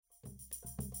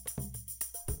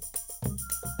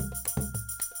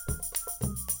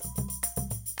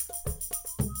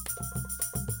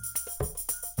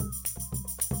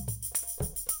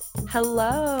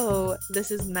Hello,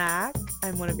 this is Mac.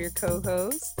 I'm one of your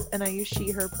co-hosts, and I use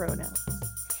she, her pronouns.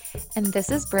 And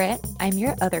this is Britt. I'm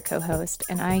your other co-host,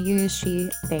 and I use she,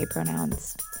 they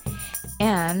pronouns.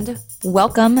 And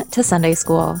welcome to Sunday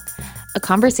Sxhool, a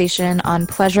conversation on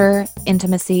pleasure,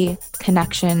 intimacy,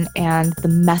 connection, and the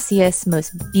messiest,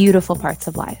 most beautiful parts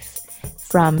of life.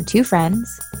 From two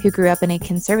friends who grew up in a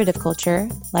conservative culture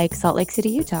like Salt Lake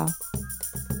City, Utah.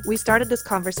 We started this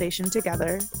conversation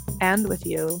together and with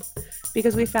you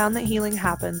because we found that healing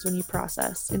happens when you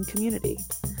process in community.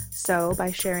 So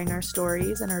by sharing our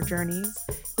stories and our journeys,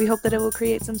 we hope that it will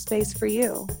create some space for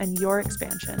you and your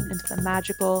expansion into the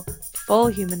magical, full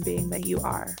human being that you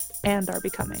are and are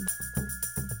becoming.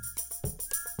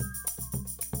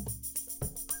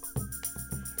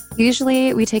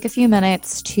 Usually we take a few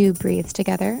minutes to breathe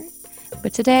together,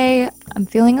 but today I'm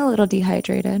feeling a little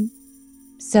dehydrated.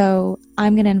 So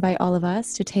I'm going to invite all of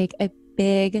us to take a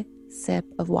big sip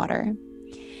of water.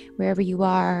 Wherever you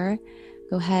are,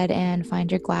 go ahead and find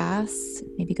your glass,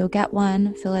 maybe go get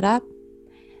one, fill it up,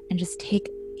 and just take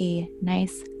a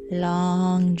nice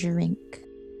long drink.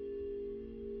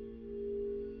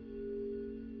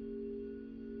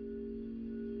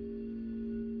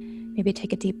 Maybe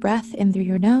take a deep breath in through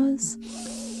your nose,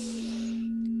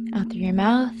 out through your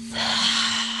mouth.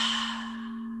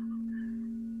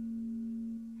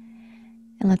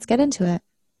 And let's get into it.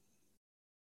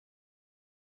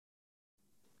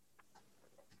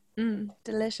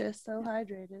 Delicious, so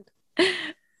hydrated.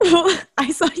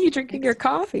 I saw you drinking your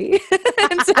coffee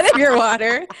instead of your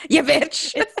water, you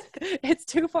bitch. It's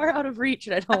too far out of reach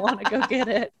and I don't want to go get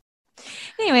it.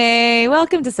 Anyway,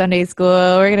 welcome to Sunday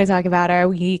Sxhool. We're going to talk about our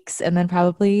weeks and then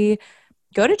probably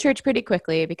go to church pretty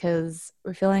quickly because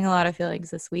we're feeling a lot of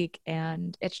feelings this week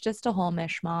and it's just a whole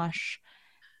mishmash.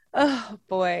 Oh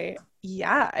boy.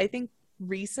 Yeah, I think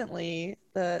recently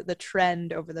the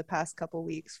trend over the past couple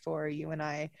weeks for you and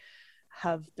I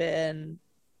have been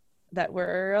that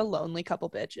we're a lonely couple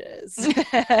bitches.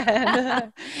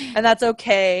 and that's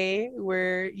okay.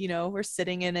 We're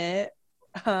sitting in it.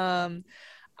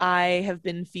 I have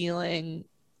been feeling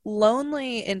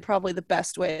lonely in probably the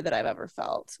best way that I've ever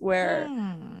felt, where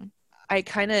I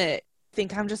kind of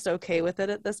think I'm just okay with it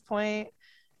at this point.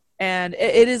 And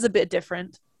it is a bit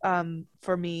different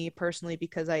for me personally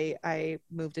because I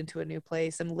moved into a new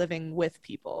place. I'm living with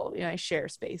people. I share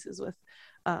spaces with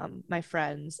my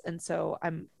friends, and so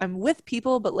I'm with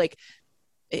people, but like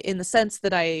in the sense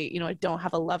that I don't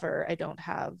have a lover, I don't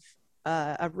have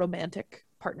a romantic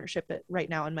partnership right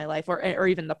now in my life, or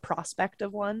even the prospect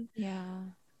of one. Yeah.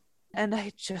 And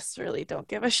I just really don't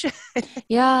give a shit.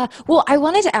 Yeah. Well, I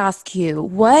wanted to ask you,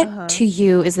 what to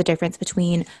you is the difference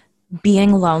between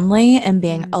being lonely and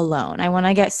being alone? I want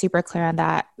to get super clear on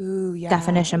that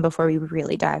definition before we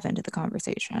really dive into the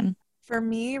conversation. For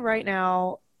me right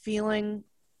now, feeling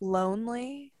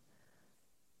lonely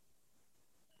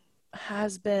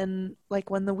has been like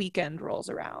when the weekend rolls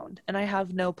around and I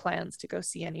have no plans to go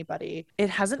see anybody. It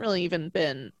hasn't really even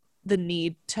been the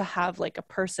need to have like a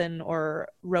person or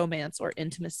romance or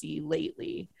intimacy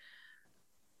lately.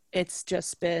 It's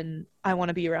just been, I want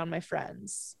to be around my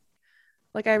friends.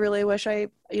 Like I really wish I,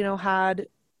 had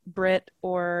Britt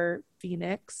or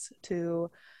Phoenix to,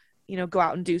 go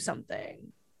out and do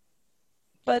something.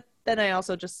 But then I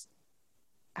also just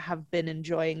have been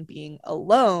enjoying being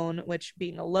alone, which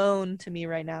being alone to me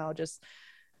right now just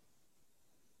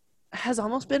has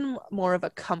almost been more of a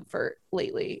comfort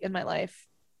lately in my life,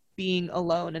 being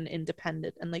alone and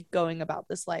independent and like going about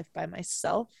this life by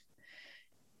myself.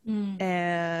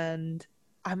 And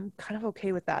I'm kind of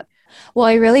okay with that. Well,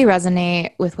 I really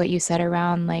resonate with what you said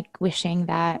around like wishing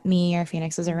that me or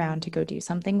Phoenix was around to go do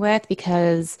something with,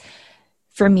 because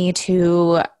for me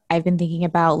too, I've been thinking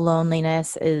about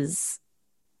loneliness is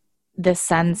this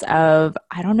sense of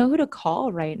I don't know who to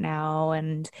call right now,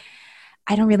 and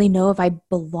I don't really know if I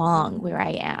belong where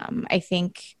I am. I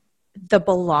think the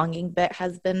belonging bit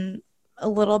has been a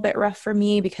little bit rough for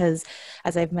me because,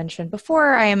 as I've mentioned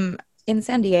before, I'm in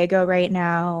San Diego right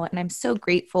now, and I'm so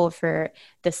grateful for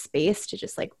the space to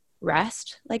just like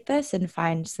rest like this and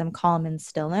find some calm and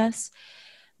stillness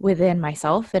within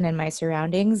myself and in my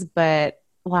surroundings. But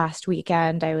last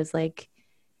weekend I was like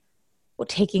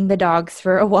taking the dogs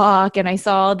for a walk and I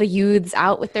saw the youths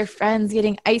out with their friends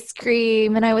getting ice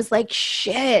cream, and I was like,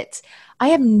 shit, I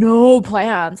have no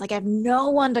plans. Like I have no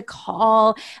one to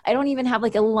call. I don't even have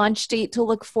like a lunch date to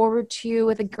look forward to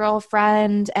with a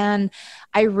girlfriend. And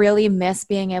I really miss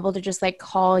being able to just like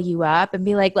call you up and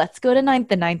be like, let's go to the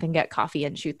ninth and get coffee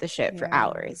and shoot the shit for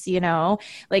hours,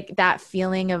 like that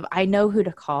feeling of I know who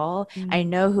to call. I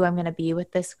know who I'm going to be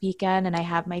with this weekend and I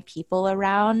have my people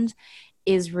around.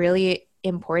 is really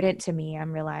important to me.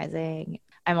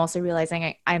 I'm also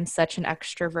realizing I'm such an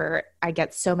extrovert. I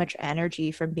get so much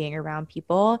energy from being around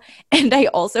people. And I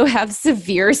also have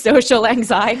severe social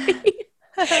anxiety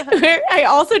where I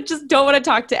also just don't want to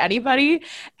talk to anybody.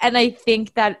 And I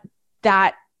think that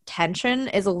tension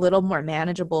is a little more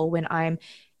manageable when I'm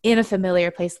in a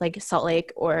familiar place like Salt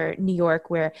Lake or New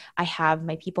York, where I have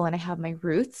my people and I have my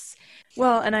roots.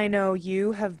 Well, and I know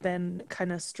you have been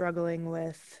kind of struggling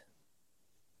with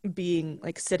being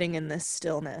like sitting in this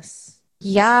stillness.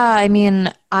 Yeah, I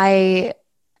mean, I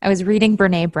was reading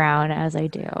Brene Brown as I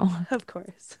do, Of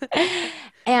course.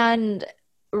 and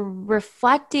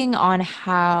reflecting on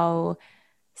how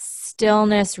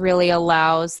stillness really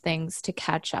allows things to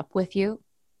catch up with you.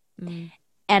 Mm,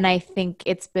 And I think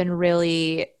it's been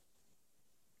really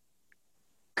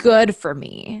good for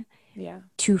me yeah.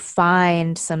 to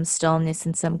find some stillness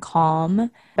and some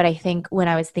calm. But I think when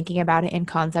I was thinking about it in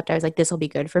concept, I was like, this will be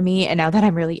good for me. And now that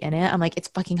I'm really in it, I'm like, it's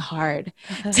fucking hard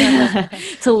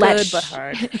to let, Good but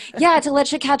hard. yeah, to let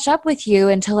shit catch up with you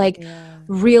and to like Yeah.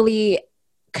 really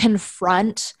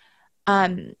confront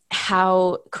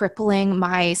how crippling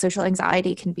my social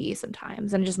anxiety can be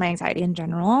sometimes and just my anxiety in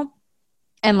general.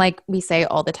 And like we say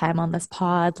all the time on this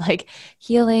pod, like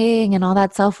healing and all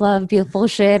that self-love, beautiful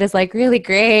shit is like really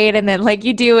great. And then like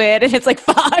you do it and it's like,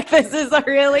 fuck, this is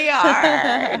really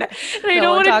hard. And I No don't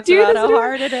one want to talks do about this how anymore.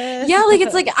 hard it is. Yeah, like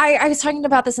it's like I was talking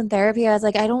about this in therapy. I was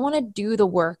like, I don't want to do the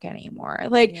work anymore.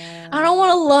 Like Yeah. I don't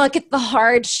want to look at the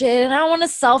hard shit and I don't want to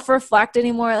self-reflect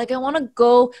anymore. Like I want to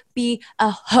go be a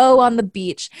hoe on the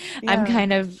beach. I'm Yeah.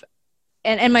 kind of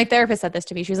and my therapist said this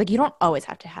to me. She was like, you don't always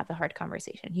have to have the hard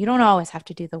conversation. You don't always have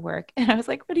to do the work. And I was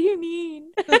like, what do you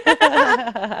mean?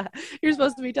 You're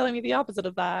supposed to be telling me the opposite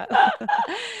of that.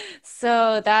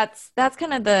 So that's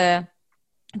kind of the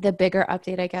bigger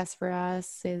update, I guess, for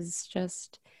us is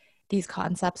just these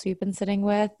concepts we've been sitting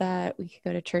with that we could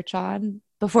go to church on.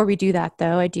 Before we do that,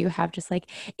 though, I do have just like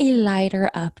a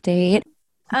lighter update.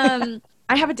 I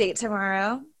have a date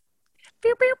tomorrow.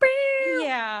 Pew, pew, pew.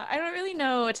 Yeah, I don't really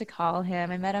know what to call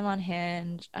him. I met him on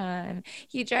Hinge.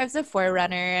 He drives a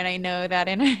 4Runner, and I know that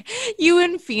you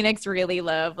and Phoenix really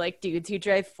love like dudes who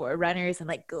drive 4Runners and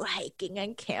like go hiking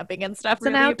and camping and stuff. It's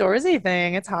an Really, outdoorsy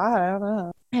thing. It's hot. I don't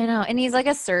know. I know, and he's like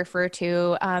a surfer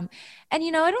too. And I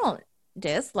don't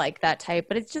dislike that type,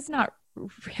 but it's just not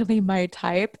really my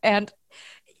type. And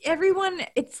everyone,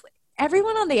 it's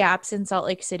everyone on the apps in Salt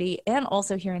Lake City and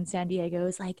also here in San Diego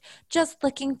is like just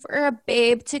looking for a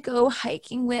babe to go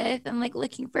hiking with and like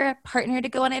looking for a partner to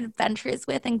go on adventures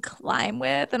with and climb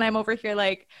with. And I'm over here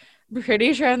like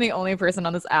pretty sure I'm the only person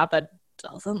on this app that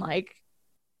doesn't like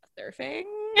surfing.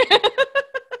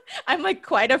 I'm like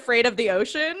quite afraid of the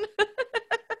ocean.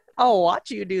 I'll watch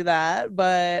you do that,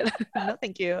 but no,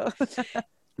 thank you.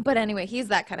 But anyway, he's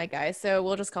that kind of guy. So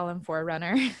we'll just call him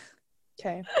 4Runner.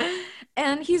 Okay.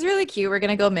 And he's really cute. We're going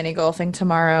to go mini golfing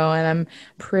tomorrow, and I'm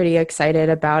pretty excited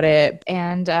about it.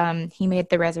 And he made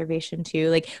the reservation too.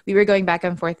 Like we were going back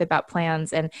and forth about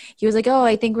plans, and he was like, oh,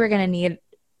 I think we're going to need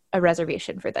a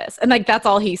reservation for this. And like, that's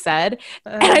all he said.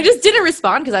 And I just didn't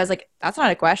respond because I was like, that's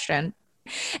not a question.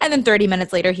 And then 30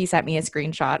 minutes later, he sent me a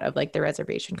screenshot of like the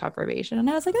reservation confirmation. And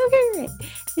I was like, okay, great.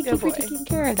 Thank you for taking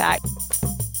care of that.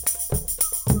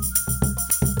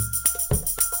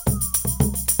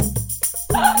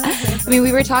 I mean,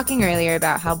 we were talking earlier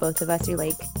about how both of us are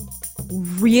like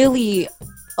really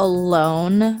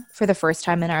alone for the first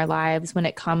time in our lives when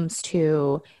it comes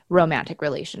to romantic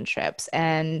relationships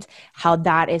and how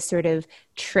that is sort of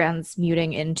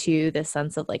transmuting into this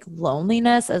sense of like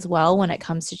loneliness as well when it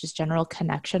comes to just general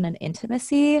connection and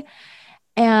intimacy.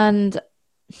 And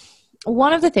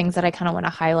one of the things that I kind of want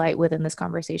to highlight within this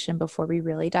conversation before we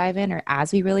really dive in or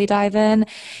as we really dive in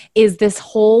is this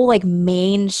whole like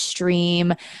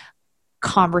mainstream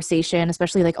conversation,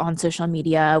 especially like on social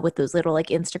media with those little like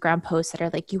Instagram posts that are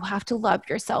like, you have to love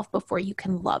yourself before you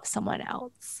can love someone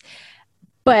else.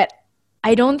 But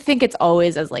I don't think it's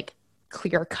always as like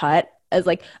clear cut as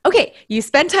like, okay, you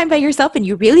spend time by yourself and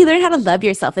you really learn how to love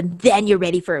yourself and then you're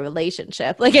ready for a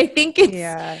relationship. Like, I think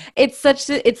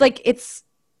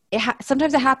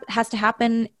sometimes it has to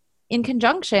happen in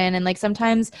conjunction. And like,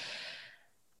 sometimes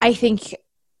I think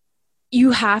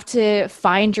you have to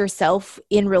find yourself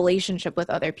in relationship with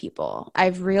other people.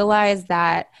 I've realized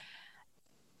that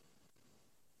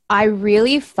I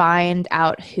really find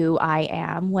out who I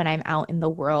am when I'm out in the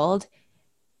world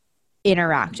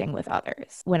interacting with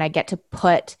others, when I get to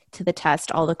put to the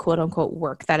test all the quote unquote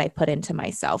work that I put into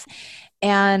myself.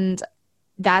 And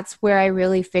that's where I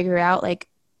really figure out like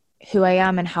who I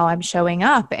am and how I'm showing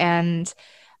up. And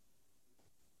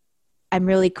I'm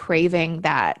really craving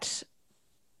that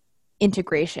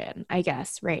integration, I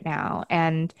guess, right now.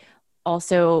 And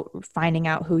also finding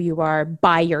out who you are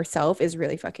by yourself is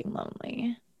really fucking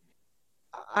lonely.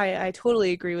 I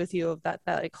totally agree with you of that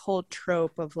like whole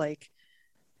trope of like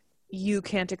you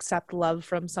can't accept love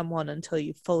from someone until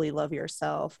you fully love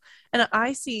yourself. And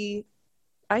I see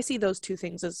those two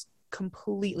things as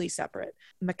completely separate.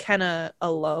 McKenna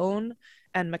alone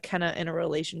and McKenna in a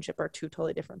relationship are two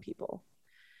totally different people.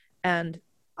 And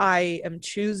I am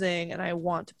choosing and I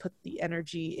want to put the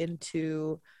energy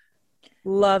into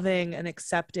loving and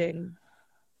accepting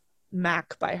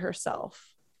Mac by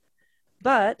herself.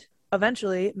 But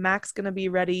eventually, Mac's going to be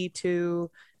ready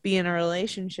to be in a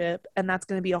relationship, and that's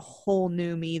going to be a whole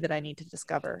new me that I need to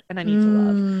discover and I need to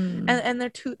love. And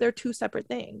they're two separate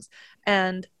things.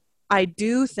 And I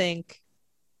do think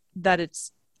that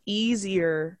it's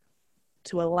easier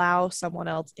to allow someone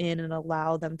else in and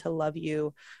allow them to love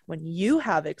you when you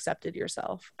have accepted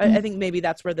yourself. I think maybe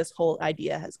that's where this whole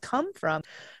idea has come from,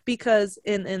 because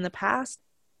in the past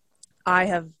I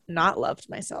have not loved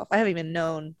myself. I haven't even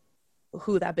known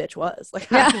who that bitch was.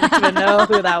 Like, I don't even know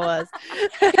who that was.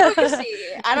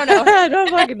 I don't know. I don't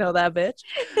fucking know that bitch.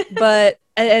 But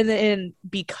and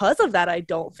because of that, I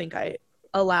don't think I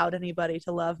allowed anybody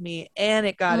to love me, and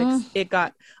it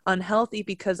got unhealthy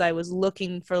because I was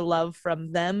looking for love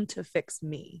from them to fix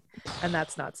me, and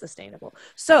that's not sustainable.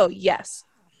 So yes,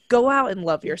 go out and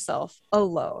love yourself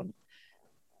alone,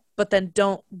 but then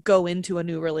don't go into a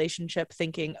new relationship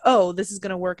thinking, oh, this is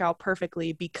going to work out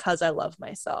perfectly because I love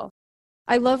myself.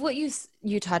 I love what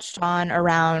you touched on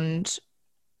around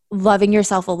loving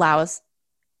yourself allows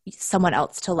someone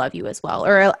else to love you as well,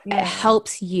 or it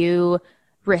helps you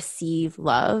receive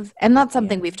love. And that's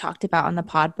something we've talked about on the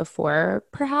pod before,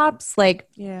 perhaps. Like,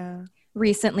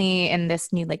 recently in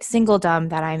this new like singledom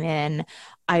that I'm in,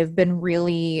 I've been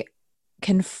really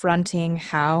confronting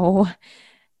how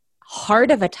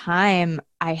hard of a time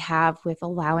I have with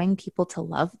allowing people to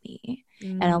love me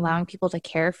and allowing people to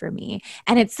care for me.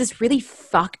 And it's this really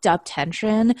fucked up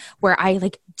tension where I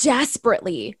like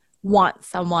desperately want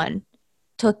someone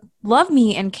to love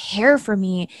me and care for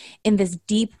me in this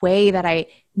deep way that I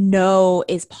know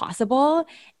is possible.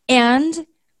 And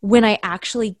when I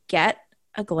actually get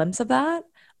a glimpse of that,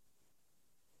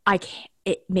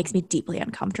 it makes me deeply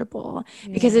uncomfortable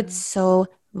because it's so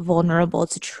vulnerable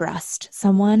to trust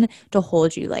someone to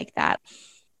hold you like that.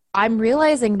 I'm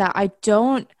realizing that I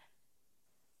don't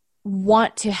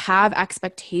want to have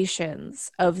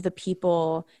expectations of the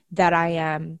people that I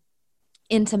am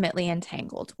intimately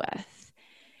entangled with.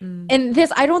 And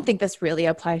this, I don't think this really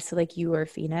applies to like you or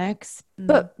Phoenix,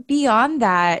 but beyond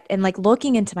that, and like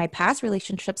looking into my past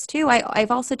relationships too, I've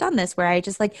also done this where I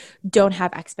just like don't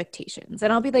have expectations,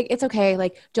 and I'll be like, it's okay,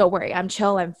 like don't worry, I'm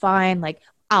chill, I'm fine, like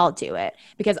I'll do it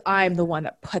because I'm the one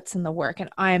that puts in the work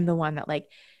and I'm the one that like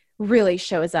really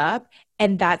shows up.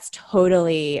 And that's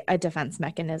totally a defense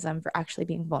mechanism for actually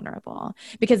being vulnerable,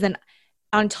 because then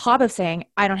on top of saying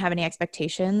I don't have any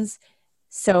expectations,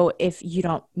 so if you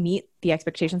don't meet the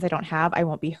expectations I don't have, I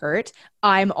won't be hurt,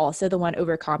 I'm also the one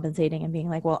overcompensating and being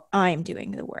like, well, I'm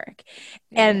doing the work.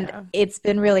 And it's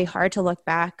been really hard to look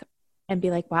back and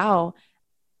be like, wow,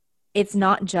 it's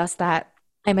not just that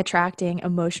I'm attracting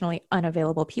emotionally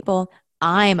unavailable people,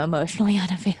 I'm emotionally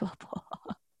unavailable.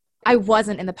 I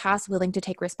wasn't in the past willing to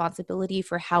take responsibility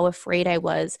for how afraid I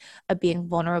was of being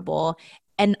vulnerable.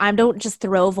 And I don't just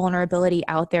throw vulnerability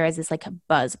out there as this like a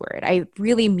buzzword. I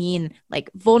really mean like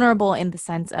vulnerable in the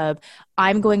sense of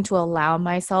I'm going to allow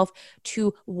myself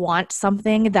to want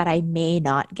something that I may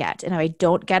not get. And if I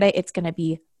don't get it, it's going to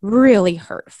be really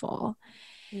hurtful.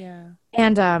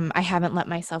 And I haven't let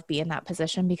myself be in that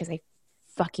position because I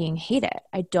fucking hate it.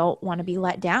 I don't want to be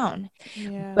let down.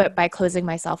 But by closing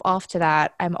myself off to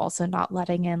that, I'm also not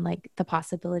letting in like the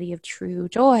possibility of true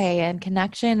joy and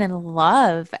connection and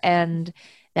love. And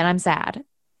then I'm sad.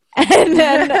 And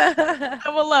then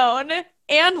I'm alone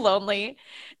and lonely.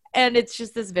 And it's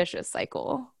just this vicious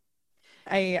cycle.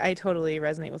 I totally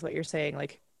resonate with what you're saying.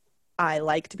 Like, I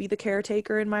like to be the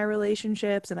caretaker in my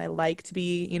relationships, and I like to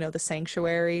be, the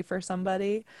sanctuary for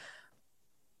somebody.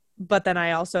 But then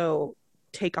I also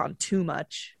take on too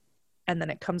much, and then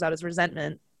it comes out as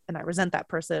resentment, and I resent that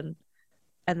person,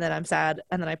 and then I'm sad,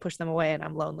 and then I push them away, and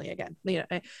I'm lonely again.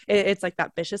 It's like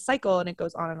that vicious cycle, and it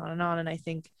goes on and on and on. And I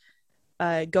think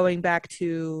going back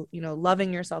to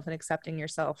loving yourself and accepting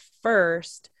yourself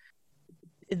first,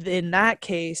 in that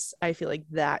case, I feel like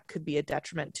that could be a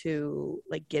detriment to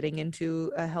like getting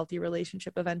into a healthy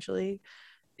relationship eventually.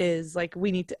 Is like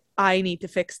I need to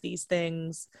fix these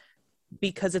things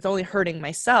because it's only hurting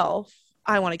myself.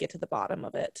 I want to get to the bottom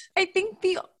of it. I think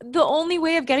the only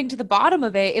way of getting to the bottom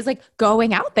of it is like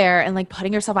going out there and like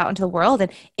putting yourself out into the world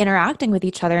and interacting with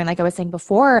each other. And like I was saying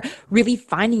before, really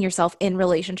finding yourself in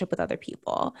relationship with other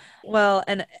people. Well,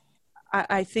 and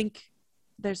I think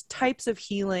there's types of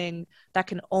healing that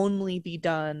can only be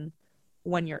done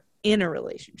when you're in a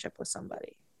relationship with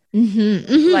somebody.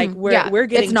 Like we're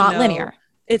getting it's not to know, linear.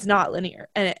 It's not linear.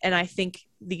 And I think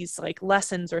these like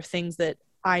lessons or things that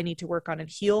I need to work on and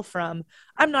heal from,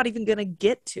 I'm not even going to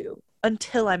get to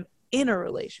until I'm in a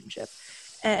relationship.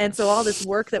 And so all this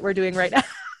work that we're doing right now,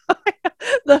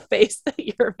 the face that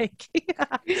you're making.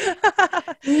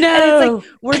 No.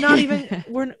 And it's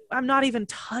like, I'm not even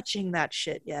touching that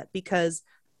shit yet because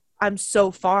I'm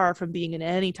so far from being in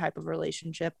any type of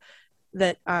relationship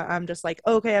that I'm just like,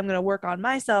 okay, I'm going to work on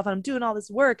myself. I'm doing all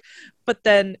this work. But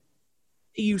then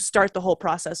you start the whole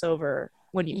process over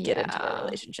when you get into a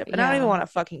relationship. And I don't even want to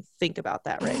fucking think about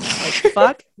that right now. Like,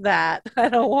 fuck that. I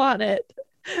don't want it.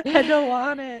 I don't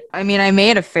want it. I mean, I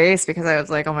made a face because I was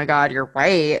like, oh my God, you're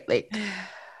right. Like,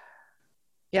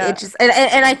 yeah. It just,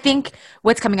 and I think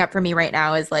what's coming up for me right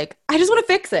now is like, I just want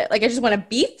to fix it. Like, I just want to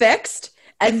be fixed.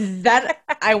 And that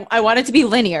I want it to be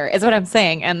linear is what I'm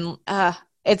saying. And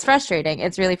it's frustrating.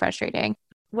 It's really frustrating.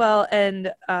 Well,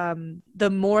 and the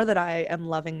more that I am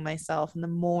loving myself and the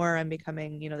more I'm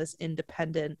becoming, this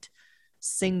independent,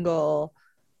 single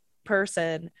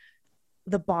person,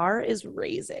 the bar is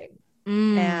raising.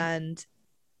 And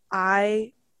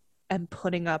I am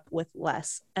putting up with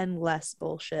less and less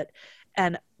bullshit.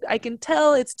 And I can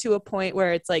tell it's to a point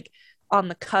where it's like on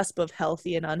the cusp of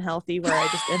healthy and unhealthy, where I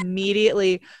just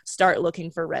immediately start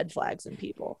looking for red flags in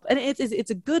people. And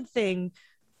it's a good thing,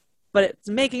 but it's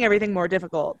making everything more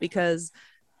difficult because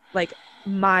like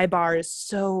my bar is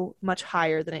so much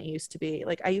higher than it used to be.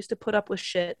 Like I used to put up with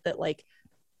shit that like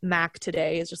Mac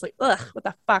today is just like, ugh, what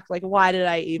the fuck? Like, why did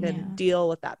I even deal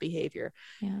with that behavior?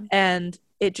 And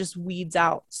it just weeds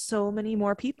out so many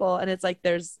more people. And it's like,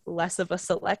 there's less of a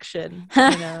selection,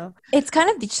 It's kind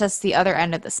of just the other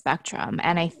end of the spectrum.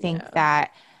 And I think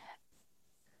that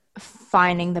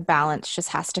finding the balance just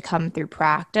has to come through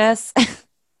practice. And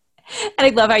I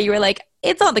love how you were like,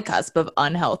 it's on the cusp of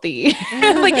unhealthy.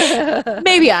 Like,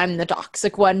 maybe I'm the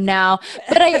toxic one now.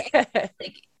 But I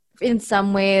like, in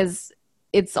some ways,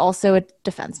 it's also a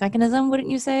defense mechanism, wouldn't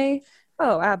you say?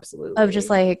 Oh, absolutely. Of just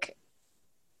like,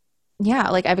 yeah,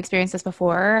 like I've experienced this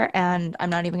before and I'm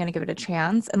not even going to give it a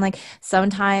chance. And like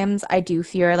sometimes I do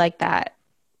fear like that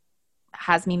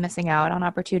has me missing out on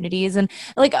opportunities. And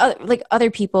like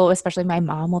other people, especially my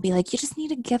mom, will be like, you just need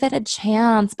to give it a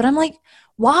chance. But I'm like,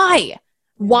 why?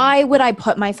 Why would I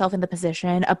put myself in the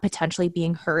position of potentially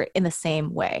being hurt in the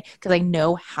same way? Because I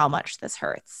know how much this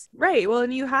hurts. Right. Well,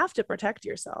 and you have to protect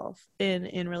yourself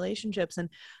in relationships. And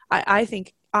I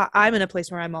think I'm in a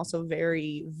place where I'm also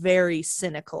very, very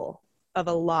cynical of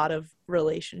a lot of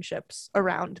relationships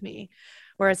around me.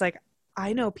 Whereas like,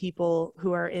 I know people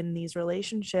who are in these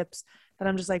relationships that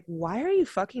I'm just like, why are you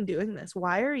fucking doing this?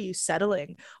 Why are you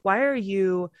settling? Why are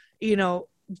you,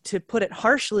 to put it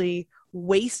harshly,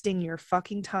 wasting your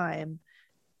fucking time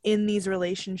in these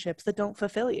relationships that don't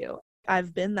fulfill you?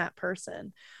 I've been that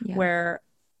person where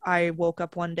I woke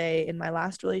up one day in my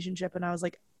last relationship and I was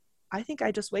like, I think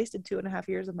I just wasted 2.5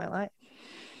 years of my life.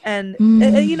 And,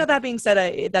 that being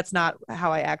said, that's not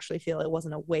how I actually feel. It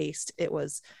wasn't a waste. It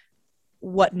was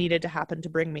what needed to happen to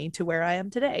bring me to where I am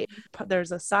today.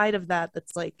 There's a side of that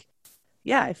that's like,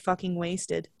 yeah, I fucking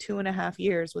wasted 2.5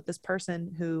 years with this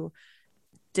person who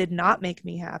did not make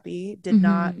me happy, did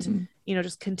not,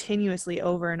 just continuously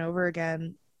over and over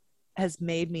again has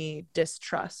made me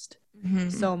distrust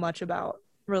so much about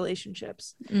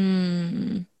relationships.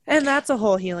 And that's a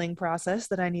whole healing process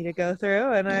that I need to go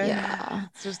through. And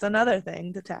it's just another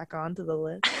thing to tack on to the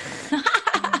list.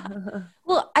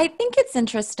 Well, I think it's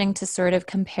interesting to sort of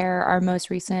compare our most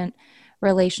recent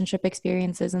relationship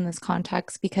experiences in this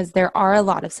context because there are a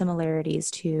lot of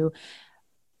similarities to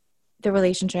the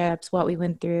relationships, what we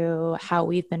went through, how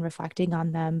we've been reflecting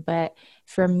on them. But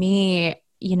for me,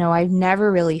 I've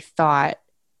never really thought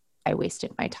I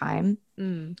wasted my time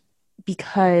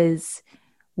because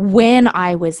when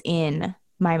I was in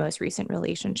my most recent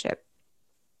relationship,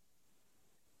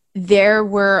 there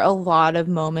were a lot of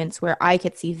moments where I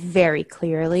could see very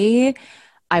clearly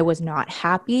I was not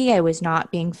happy. I was not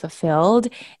being fulfilled.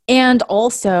 And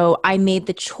also I made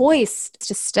the choice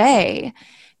to stay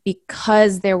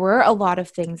because there were a lot of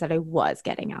things that I was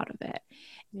getting out of it.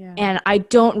 Yeah. And I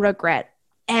don't regret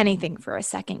anything for a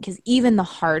second because even the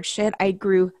hard shit, I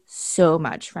grew so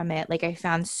much from it. Like I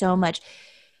found so much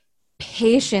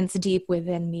patience deep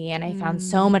within me, and I found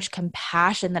so much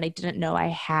compassion that I didn't know I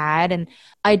had. And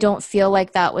I don't feel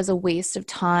like that was a waste of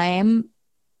time.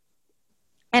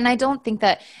 And I don't think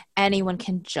that anyone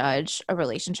can judge a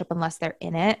relationship unless they're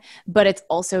in it. But it's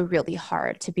also really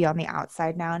hard to be on the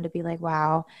outside now and to be like,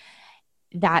 wow,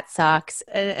 that sucks.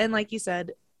 And like you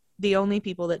said, the only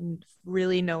people that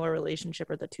really know a relationship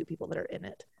are the two people that are in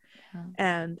it. Yeah.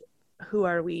 And who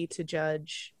are we to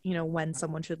judge, when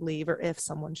someone should leave or if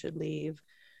someone should leave?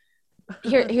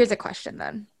 Here's a question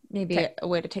then. Maybe a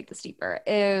way to take this deeper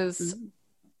is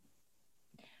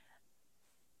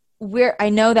I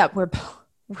know that we're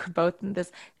both in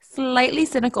this slightly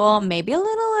cynical, maybe a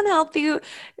little unhealthy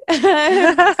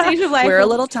stage of life. We're a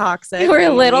little toxic.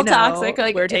 We're a little toxic.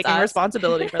 Like, we're taking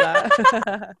responsibility for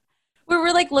that. Where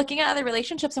we're like looking at other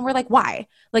relationships and we're like, why?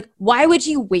 Like, why would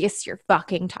you waste your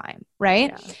fucking time? Right.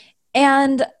 Yeah.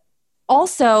 And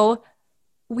also,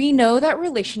 we know that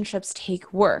relationships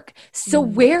take work. So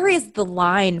where is the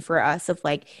line for us of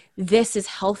like, this is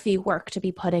healthy work to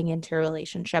be putting into a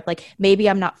relationship? Like, maybe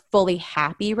I'm not fully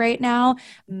happy right now,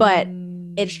 but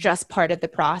it's just part of the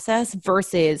process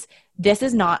versus this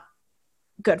is not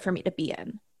good for me to be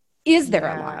in. Is there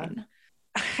a line?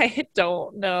 I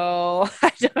don't know.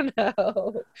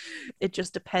 It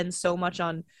just depends so much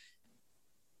on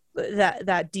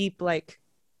that deep, like,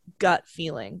 gut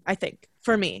feeling, I think,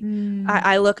 for me.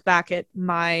 I look back at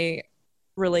my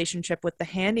relationship with the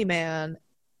handyman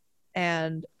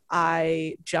and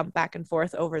I jump back and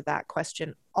forth over that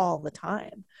question all the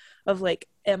time of like,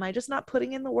 am I just not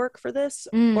putting in the work for this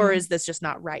or is this just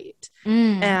not right?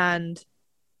 And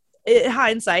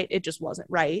hindsight, it just wasn't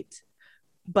right.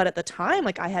 But at the time,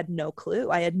 like, I had no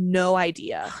clue. I had no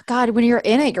idea. God, when you're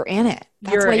in it, you're in it.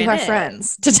 That's why you have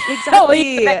friends.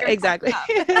 Exactly.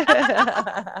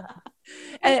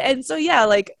 And so, yeah,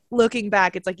 like, looking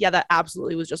back, it's like, yeah, that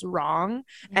absolutely was just wrong.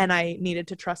 Yeah. And I needed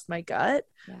to trust my gut.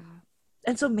 Yeah.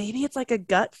 And so maybe it's like a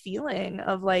gut feeling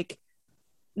of like,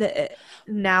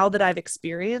 now that I've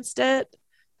experienced it,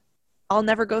 I'll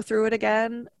never go through it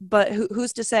again. But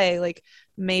who's to say, like,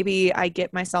 maybe I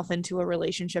get myself into a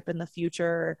relationship in the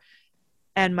future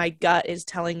and my gut is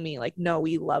telling me like, no,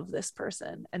 we love this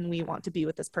person and we want to be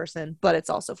with this person, but it's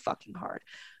also fucking hard.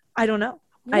 I don't know.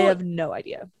 Well, I have no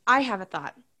idea. I have a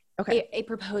thought. Okay. A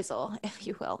proposal, if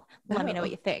you will. Let me know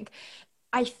what you think.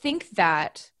 I think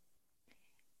that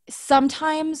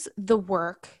sometimes the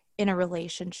work in a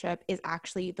relationship is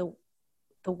actually the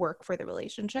work for the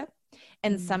relationship.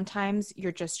 And sometimes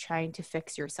you're just trying to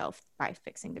fix yourself by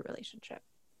fixing the relationship.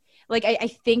 Like, I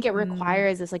think it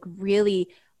requires this like really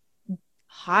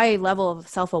high level of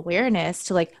self-awareness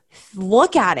to like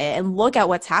look at it and look at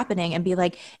what's happening and be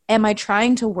like, am I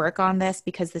trying to work on this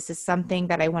because this is something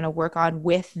that I want to work on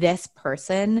with this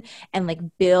person and like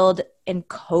build and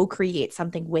co-create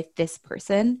something with this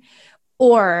person?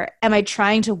 Or am I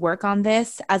trying to work on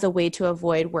this as a way to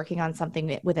avoid working on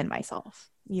something within myself?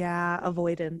 Yeah,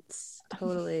 avoidance.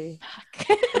 Totally.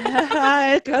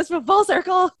 It goes from full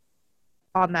circle.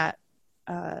 On that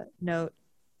note,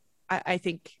 I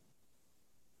think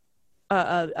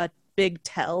a big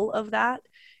tell of that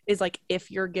is like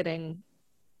if you're getting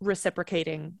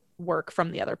reciprocating work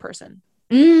from the other person.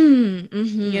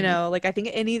 Like, I think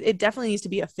it definitely needs to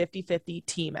be a 50-50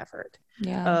 team effort.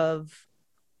 Yeah. Of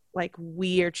like,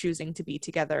 we are choosing to be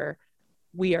together.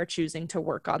 We are choosing to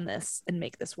work on this and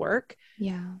make this work.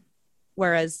 Yeah.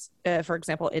 Whereas, for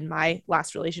example, in my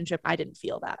last relationship, I didn't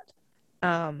feel that.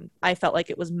 I felt like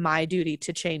it was my duty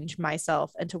to change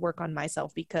myself and to work on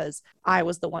myself because I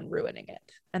was the one ruining it.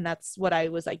 And that's what I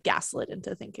was like gaslit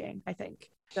into thinking, I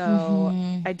think. So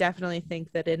I definitely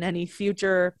think that in any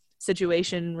future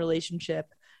situation,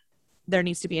 relationship, there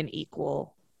needs to be an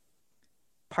equal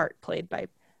part played by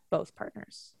both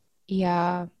partners.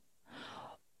 Yeah.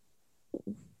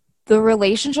 The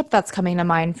relationship that's coming to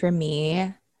mind for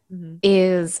me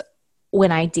is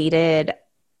when I dated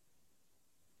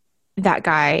that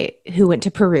guy who went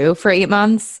to Peru for 8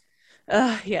 months.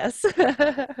 Yes.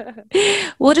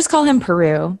 We'll just call him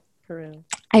Peru.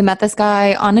 I met this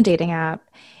guy on a dating app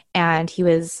and he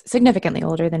was significantly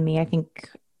older than me. I think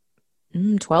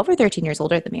 12 or 13 years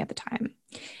older than me at the time.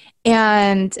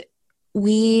 And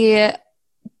we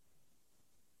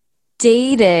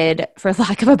dated, for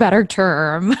lack of a better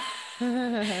term,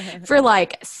 for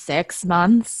like 6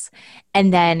 months.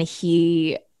 And then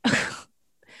he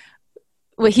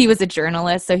was a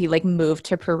journalist, so he like moved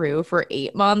to Peru for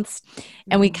 8 months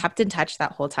and we kept in touch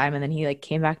that whole time. And then he like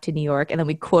came back to New York and then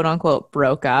we quote unquote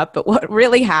broke up. But what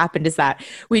really happened is that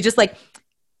we just like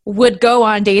would go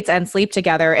on dates and sleep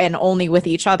together and only with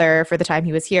each other for the time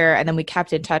he was here. And then we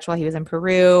kept in touch while he was in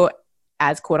Peru.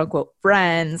 as quote unquote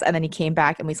friends. And then he came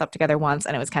back and we slept together once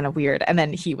and it was kind of weird. And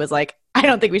then he was like, I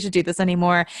don't think we should do this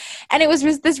anymore. And it was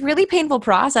just this really painful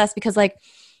process because like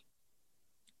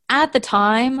at the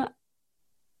time,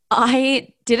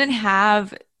 I didn't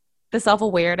have the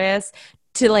self-awareness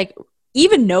to like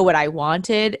even know what I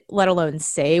wanted, let alone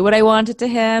say what I wanted to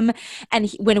him. And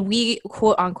when we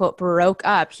quote unquote broke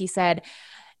up, he said,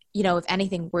 you know, if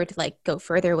anything were to like go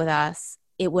further with us,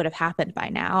 it would have happened by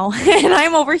now. And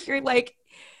I'm over here like,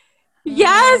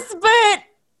 yes, but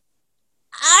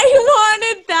I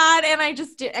wanted that. And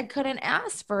I couldn't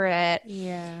ask for it.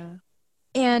 Yeah.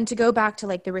 And to go back to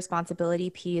like the responsibility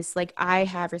piece, like I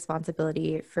have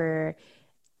responsibility for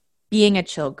being a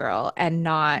chill girl and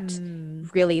not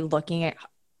really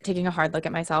taking a hard look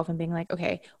at myself and being like,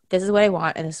 okay, this is what I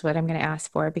want and this is what I'm going to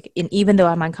ask for. And even though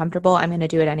I'm uncomfortable, I'm going to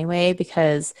do it anyway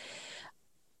because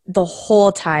the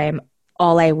whole time,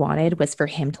 all I wanted was for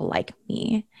him to like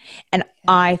me. And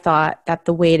I thought that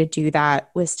the way to do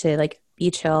that was to like be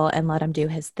chill and let him do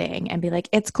his thing and be like,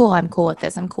 it's cool. I'm cool with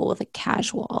this. I'm cool with it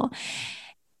casual.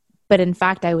 But in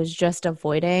fact, I was just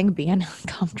avoiding being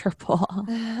uncomfortable.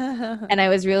 And I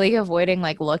was really avoiding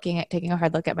like taking a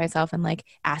hard look at myself and like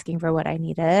asking for what I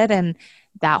needed. And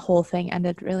that whole thing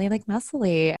ended really like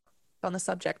messily. On the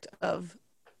subject of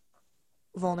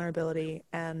vulnerability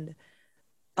and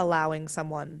allowing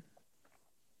someone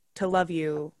to love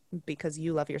you because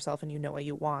you love yourself and you know what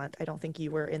you want, I don't think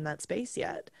you were in that space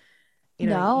yet.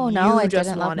 No, You I just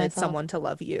didn't love wanted myself. someone to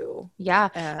love you. Yeah,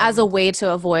 as a way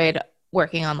to avoid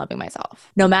working on loving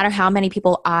myself. No matter how many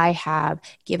people I have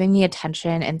giving me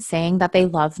attention and saying that they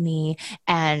love me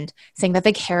and saying that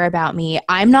they care about me,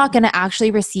 I'm not going to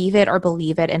actually receive it or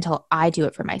believe it until I do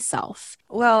it for myself.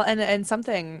 Well, and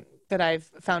something that I've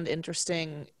found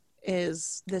interesting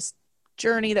is this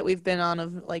journey that we've been on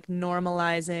of like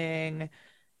normalizing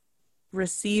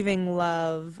receiving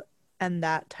love and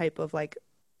that type of like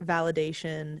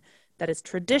validation that is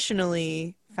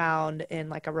traditionally found in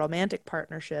like a romantic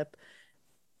partnership,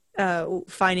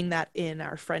 finding that in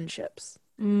our friendships.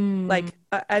 Like,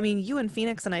 I mean, you and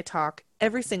Phoenix and I talk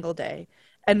every single day,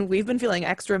 and we've been feeling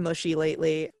extra mushy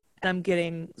lately. And I'm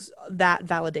getting that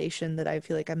validation that I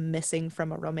feel like I'm missing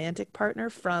from a romantic partner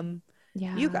from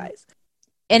you guys.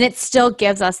 And it still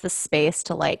gives us the space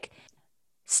to like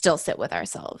still sit with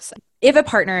ourselves. If a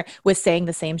partner was saying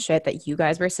the same shit that you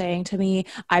guys were saying to me,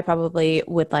 I probably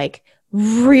would like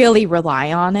really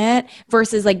rely on it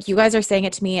versus like you guys are saying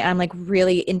it to me and I'm like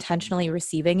really intentionally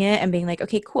receiving it and being like,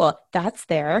 okay, cool, that's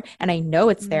there and I know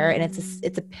it's there and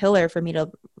it's a pillar for me to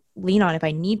lean on if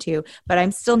I need to, but I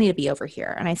still need to be over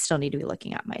here and I still need to be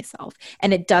looking at myself.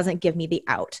 And it doesn't give me the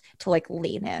out to like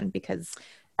lean in because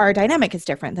our dynamic is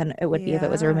different than it would be if it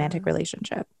was a romantic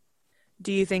relationship.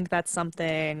 Do you think that's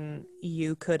something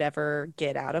you could ever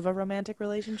get out of a romantic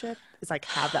relationship? It's like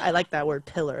have that. I like that word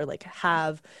pillar. Like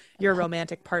have your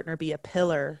romantic partner be a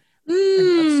pillar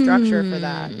of structure for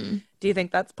that. Do you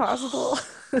think that's possible?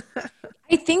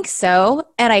 I think so.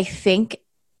 And I think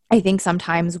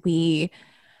sometimes we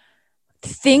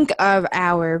think of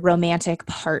our romantic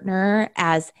partner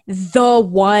as the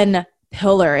one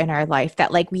pillar in our life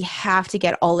that like we have to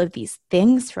get all of these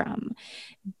things from.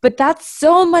 But that's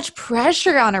so much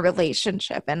pressure on a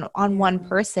relationship and on one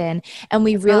person. And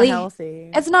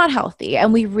it's not healthy.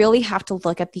 And we really have to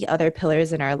look at the other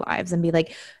pillars in our lives and be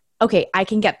like, okay, I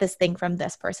can get this thing from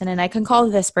this person and I can call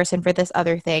this person for this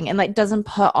other thing. And like doesn't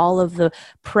put all of the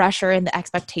pressure and the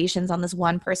expectations on this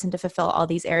one person to fulfill all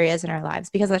these areas in our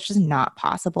lives because that's just not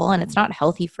possible. And it's not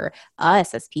healthy for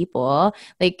us as people.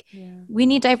 Like we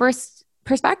need diverse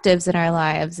perspectives in our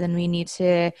lives and we need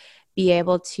to be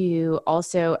able to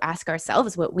also ask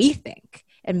ourselves what we think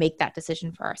and make that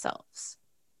decision for ourselves.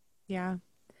 Yeah.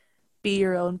 Be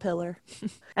your own pillar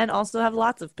and also have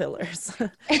lots of pillars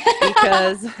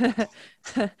because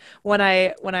when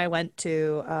I went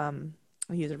to,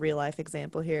 I'll use a real life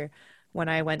example here. When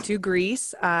I went to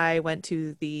Greece, I went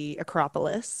to the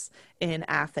Acropolis in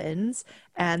Athens,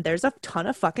 and there's a ton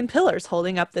of fucking pillars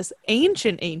holding up this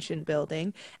ancient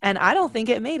building, and I don't think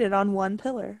it made it on one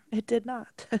pillar. It did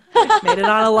not. It made it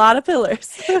on a lot of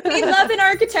pillars. We love an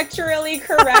architecturally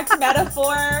correct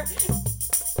metaphor.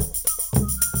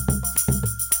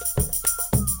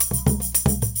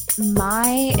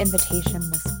 My invitation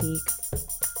this week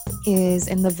is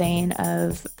in the vein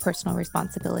of personal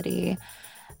responsibility.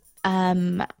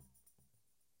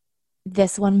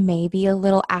 This one may be a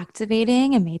little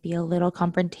activating and maybe a little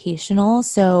confrontational.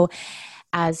 So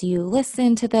as you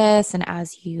listen to this and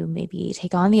as you maybe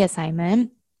take on the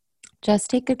assignment, just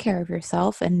take good care of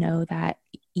yourself and know that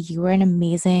you are an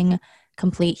amazing,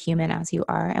 complete human as you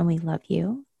are, and we love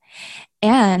you.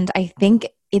 And I think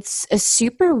it's a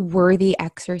super worthy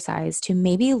exercise to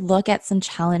maybe look at a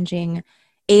challenging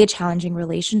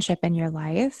relationship in your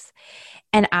life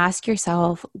and ask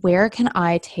yourself, where can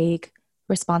I take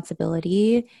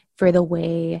responsibility for the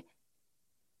way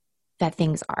that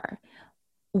things are?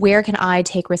 Where can I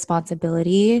take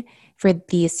responsibility for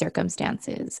these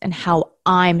circumstances and how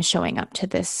I'm showing up to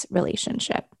this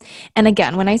relationship? And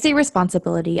again, when I say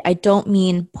responsibility, I don't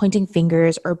mean pointing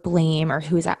fingers or blame or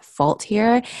who's at fault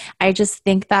here. I just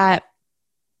think that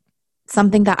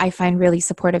something that I find really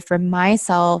supportive for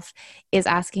myself is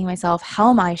asking myself,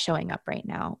 how am I showing up right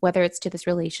now? Whether it's to this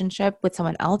relationship with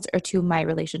someone else or to my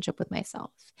relationship with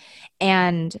myself.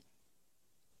 And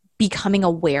becoming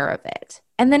aware of it.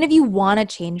 And then if you want to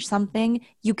change something,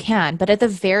 you can. But at the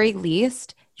very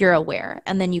least, you're aware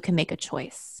and then you can make a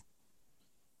choice.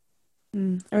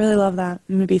 I really love that.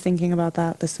 I'm going to be thinking about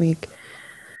that this week.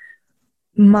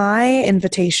 My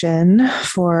invitation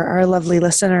for our lovely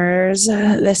listeners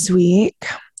this week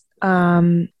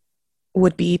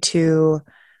would be to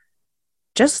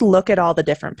just look at all the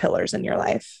different pillars in your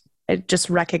life.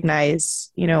 Just recognize,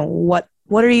 what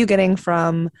are you getting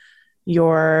from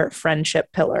your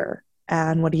friendship pillar?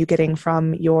 And what are you getting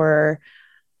from your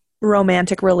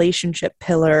romantic relationship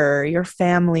pillar, your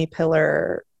family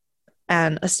pillar,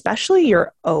 and especially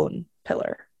your own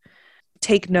pillar?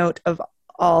 Take note of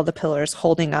all the pillars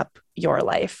holding up your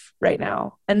life right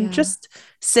now and just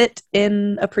sit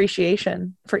in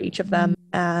appreciation for each of them.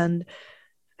 And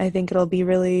I think it'll be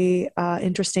really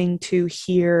interesting to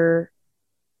hear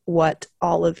what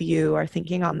all of you are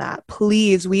thinking on that.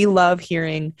 Please, we love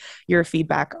hearing your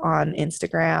feedback on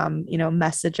Instagram.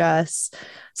 Message us,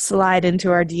 slide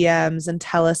into our DMs, and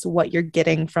tell us what you're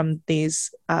getting from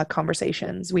these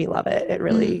conversations. We love it. It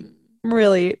really,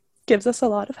 really gives us a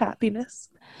lot of happiness.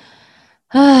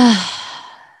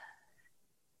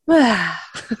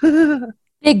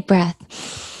 Big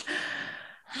breath.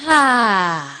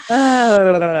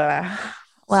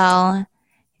 Well,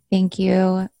 thank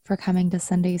you for coming to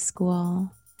Sunday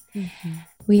School. Mm-hmm.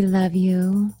 We love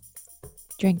you.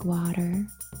 Drink water.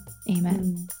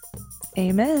 Amen.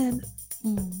 Amen.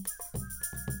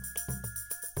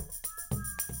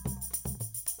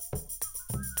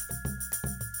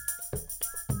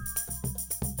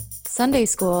 Sunday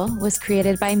Sxhool was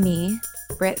created by me,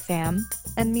 Britt Pham,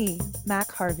 and me,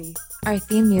 Mac Harvey. Our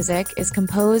theme music is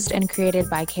composed and created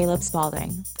by Caleb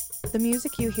Spalding. The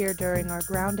music you hear during our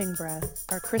grounding breath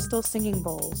are crystal singing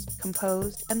bowls,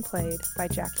 composed and played by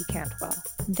Jackie Cantwell.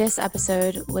 This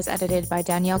episode was edited by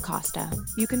Danielle Costa.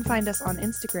 You can find us on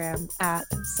Instagram at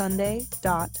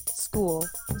sunday.sxhool.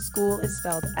 School is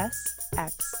spelled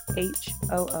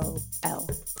SXHOOL.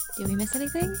 Did we miss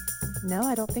anything? No,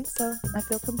 I don't think so. I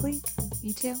feel complete.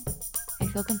 Me too. I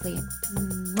feel complete.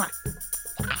 Mwah.